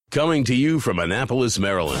Coming to you from Annapolis,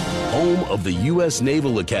 Maryland, home of the U.S.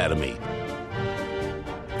 Naval Academy,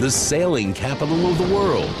 the sailing capital of the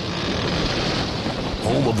world,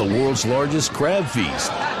 home of the world's largest crab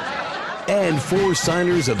feast, and 4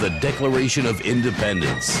 signers of the Declaration of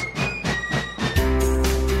Independence.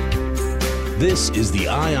 This is the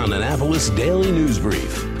Eye on Annapolis Daily News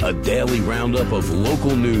Brief, a daily roundup of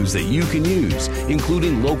local news that you can use,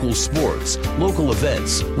 including local sports, local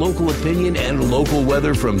events, local opinion, and local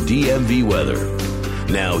weather from DMV Weather.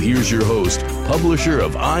 Now here's your host, publisher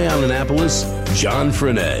of Eye on Annapolis, John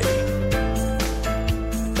Frenaye.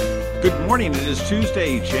 Good morning. It is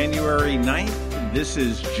Tuesday, January 9th. This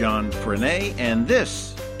is John Frenaye, and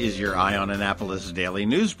this is your Eye on Annapolis Daily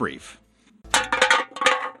News Brief.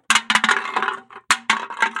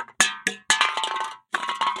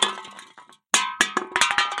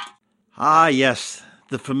 Ah, yes,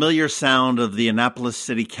 the familiar sound of the Annapolis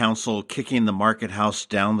City Council kicking the market house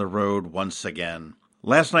down the road once again.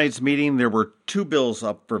 Last night's meeting, there were 2 bills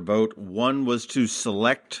up for vote. One was to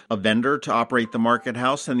select a vendor to operate the market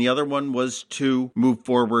house, and the other one was to move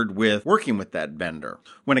forward with working with that vendor.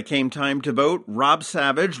 When it came time to vote, Rob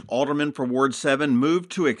Savage, alderman for Ward 7,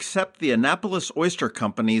 moved to accept the Annapolis Oyster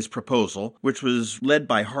Company's proposal, which was led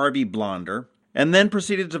by Harvey Blonder, and then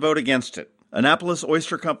proceeded to vote against it. Annapolis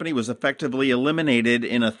Oyster Company was effectively eliminated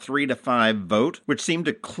in a 3-5 vote, which seemed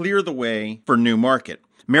to clear the way for New Market.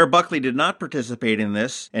 Mayor Buckley did not participate in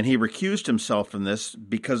this, and he recused himself from this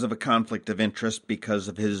because of a conflict of interest, because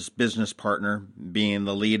of his business partner being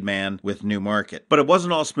the lead man with New Market. But it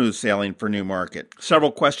wasn't all smooth sailing for New Market.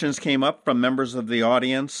 Several questions came up from members of the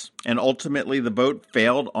audience, and ultimately the vote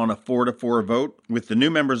failed on a 4-4 vote, with the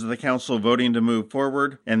new members of the council voting to move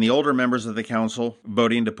forward, and the older members of the council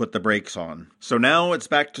voting to put the brakes on. So now it's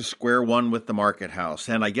back to square one with the market house,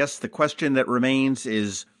 and I guess the question that remains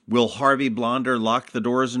is, will Harvey Blonder lock the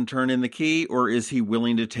doors and turn in the key, or is he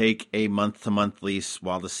willing to take a month-to-month lease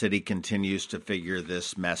while the city continues to figure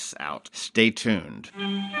this mess out? Stay tuned.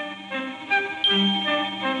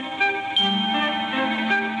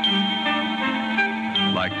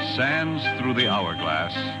 Like sands through the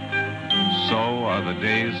hourglass, so are the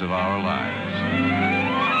days of our lives.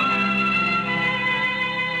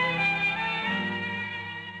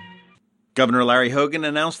 Governor Larry Hogan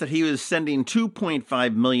announced that he was sending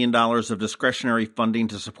 $2.5 million of discretionary funding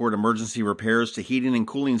to support emergency repairs to heating and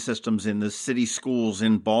cooling systems in the city schools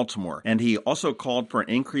in Baltimore. And he also called for an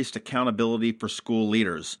increased accountability for school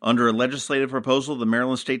leaders. Under a legislative proposal, the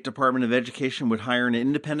Maryland State Department of Education would hire an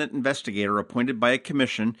independent investigator appointed by a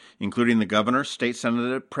commission, including the governor, State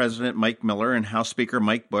Senate President Mike Miller, and House Speaker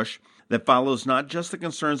Mike Bush, that follows not just the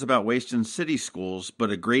concerns about waste in city schools, but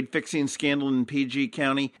a grade-fixing scandal in PG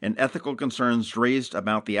County and ethical concerns raised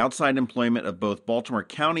about the outside employment of both Baltimore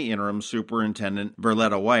County Interim Superintendent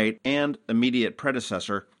Verletta White and immediate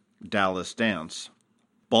predecessor Dallas Dance.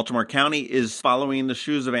 Baltimore County is following the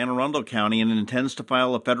shoes of Anne Arundel County and intends to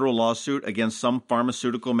file a federal lawsuit against some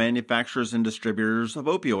pharmaceutical manufacturers and distributors of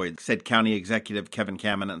opioids, said County Executive Kevin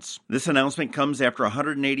Kamenetz. This announcement comes after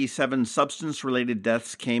 187 substance-related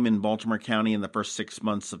deaths came in Baltimore County in the first 6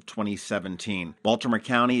 months of 2017. Baltimore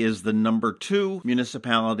County is the number 2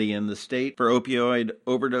 municipality in the state for opioid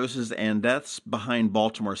overdoses and deaths. Behind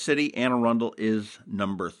Baltimore City, Anne Arundel is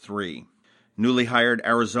number 3. Newly hired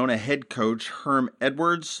Arizona head coach Herm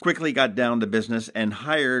Edwards quickly got down to business and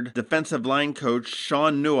hired defensive line coach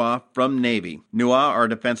Sean Nua from Navy. Nua, our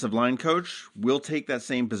defensive line coach, will take that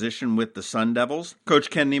same position with the Sun Devils.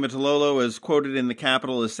 Coach Ken Niumatalolo is quoted in the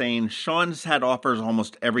Capitol as saying, "Sean's had offers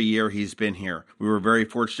almost every year he's been here. We were very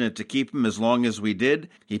fortunate to keep him as long as we did.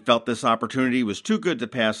 He felt this opportunity was too good to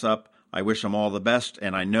pass up. I wish him all the best,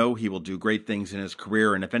 and I know he will do great things in his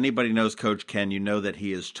career." And if anybody knows Coach Ken, you know that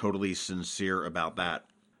he is totally sincere about that.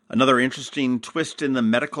 Another interesting twist in the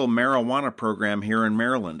medical marijuana program here in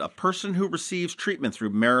Maryland. A person who receives treatment through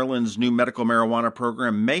Maryland's new medical marijuana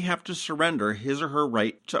program may have to surrender his or her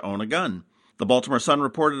right to own a gun. The Baltimore Sun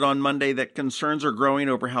reported on Monday that concerns are growing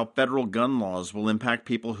over how federal gun laws will impact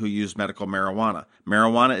people who use medical marijuana.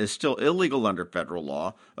 Marijuana is still illegal under federal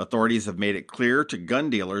law. Authorities have made it clear to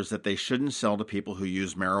gun dealers that they shouldn't sell to people who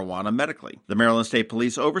use marijuana medically. The Maryland State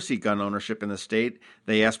Police oversee gun ownership in the state.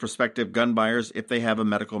 They ask prospective gun buyers if they have a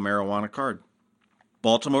medical marijuana card.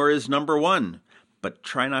 Baltimore is number 1. But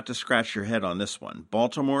try not to scratch your head on this one.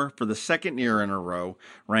 Baltimore, for the second year in a row,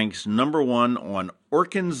 ranks number 1 on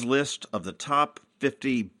Orkin's list of the top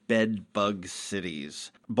 50 bed bug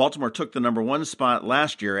cities. Baltimore took the number 1 spot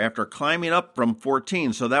last year after climbing up from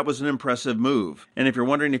 14, so that was an impressive move. And if you're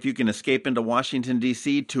wondering if you can escape into Washington,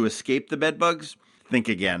 D.C. to escape the bed bugs, think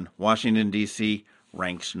again. Washington, D.C.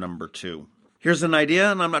 ranks number 2. Here's an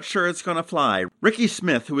idea, and I'm not sure it's going to fly. Ricky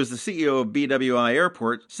Smith, who is the CEO of BWI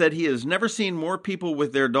Airport, said he has never seen more people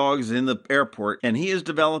with their dogs in the airport, and he is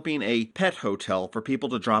developing a pet hotel for people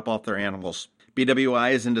to drop off their animals.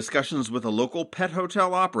 BWI is in discussions with a local pet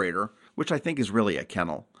hotel operator, which I think is really a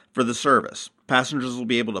kennel, for the service. Passengers will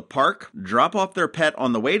be able to park, drop off their pet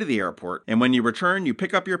on the way to the airport, and when you return, you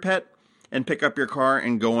pick up your pet and pick up your car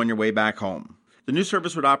and go on your way back home. The new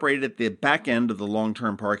service would operate at the back end of the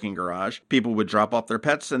long-term parking garage. People would drop off their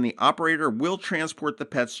pets, and the operator will transport the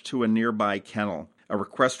pets to a nearby kennel. A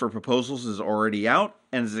request for proposals is already out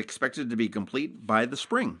and is expected to be complete by the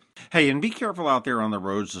spring. Hey, and be careful out there on the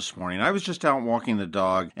roads this morning. I was just out walking the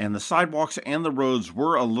dog, and the sidewalks and the roads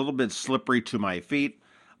were a little bit slippery to my feet.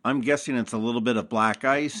 I'm guessing it's a little bit of black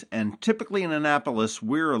ice, and typically in Annapolis,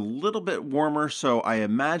 we're a little bit warmer, so I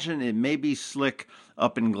imagine it may be slick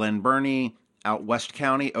up in Glen Burnie, out West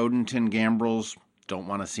County, Odenton, Gambrels. Don't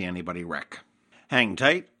want to see anybody wreck. Hang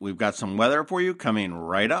tight. We've got some weather for you coming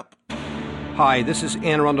right up. Hi, this is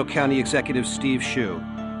Anne Arundel County Executive Steve Shue.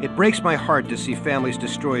 It breaks my heart to see families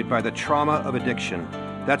destroyed by the trauma of addiction.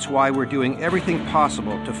 That's why we're doing everything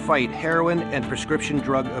possible to fight heroin and prescription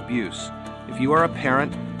drug abuse. If you are a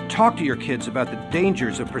parent, talk to your kids about the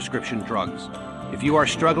dangers of prescription drugs. If you are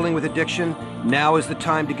struggling with addiction, now is the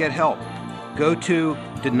time to get help. Go to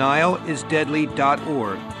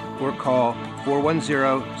denialisdeadly.org or call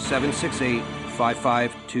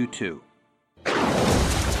 410-768-5522.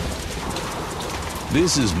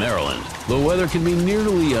 This is Maryland. The weather can be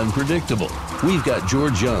nearly unpredictable. We've got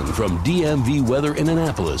George Young from DMV Weather in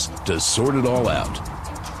Annapolis to sort it all out.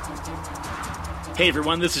 Hey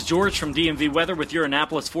everyone, this is George from DMV Weather with your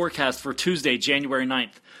Annapolis forecast for Tuesday, January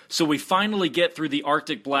 9th. So we finally get through the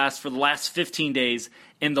Arctic blast for the last 15 days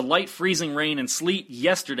and the light freezing rain and sleet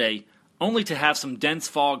yesterday, only to have some dense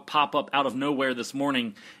fog pop up out of nowhere this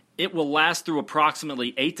morning. It will last through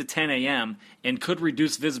approximately 8 to 10 a.m. and could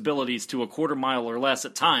reduce visibilities to a quarter mile or less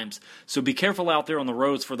at times, so be careful out there on the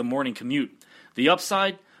roads for the morning commute. The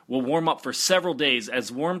upside will warm up for several days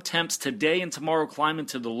as warm temps today and tomorrow climb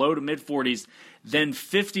into the low to mid-40s, then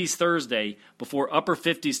 50s Thursday before upper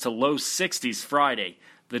 50s to low 60s Friday.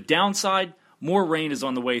 The downside, more rain is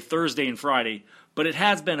on the way Thursday and Friday, but it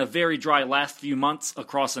has been a very dry last few months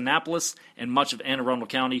across Annapolis and much of Anne Arundel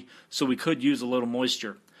County, so we could use a little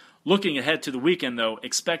moisture. Looking ahead to the weekend, though,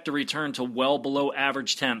 expect a return to well below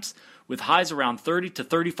average temps, with highs around 30 to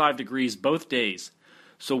 35 degrees both days.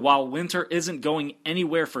 So while winter isn't going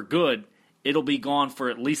anywhere for good, it'll be gone for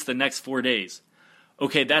at least the next 4 days.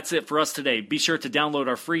 Okay, that's it for us today. Be sure to download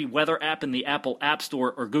our free weather app in the Apple App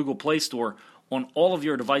Store or Google Play Store on all of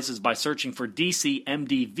your devices by searching for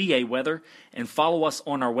DCMDVA Weather, and follow us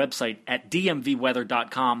on our website at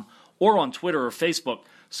dmvweather.com or on Twitter or Facebook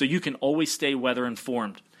so you can always stay weather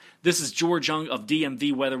informed. This is George Young of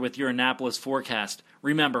DMV Weather with your Annapolis forecast.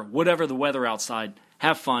 Remember, whatever the weather outside,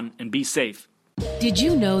 have fun and be safe. Did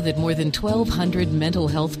you know that more than 1,200 mental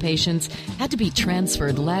health patients had to be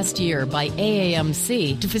transferred last year by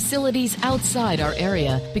AAMC to facilities outside our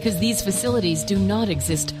area because these facilities do not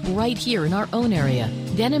exist right here in our own area?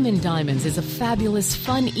 Denim and Diamonds is a fabulous,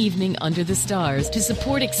 fun evening under the stars to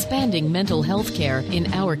support expanding mental health care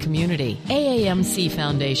in our community. AAMC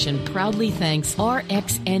Foundation proudly thanks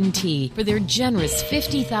RxNT for their generous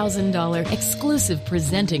 $50,000 exclusive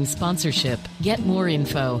presenting sponsorship. Get more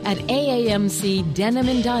info at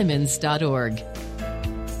AAMCDenimandDiamonds.org.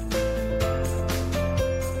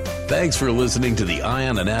 Thanks for listening to the Eye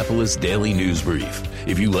on Annapolis Daily News Brief.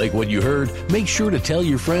 If you like what you heard, make sure to tell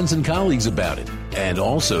your friends and colleagues about it. And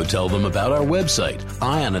also tell them about our website,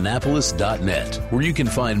 eyeonannapolis.net, where you can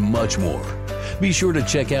find much more. Be sure to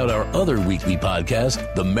check out our other weekly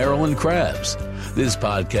podcast, The Maryland Crabs. This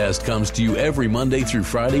podcast comes to you every Monday through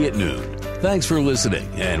Friday at noon. Thanks for listening,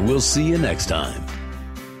 and we'll see you next time.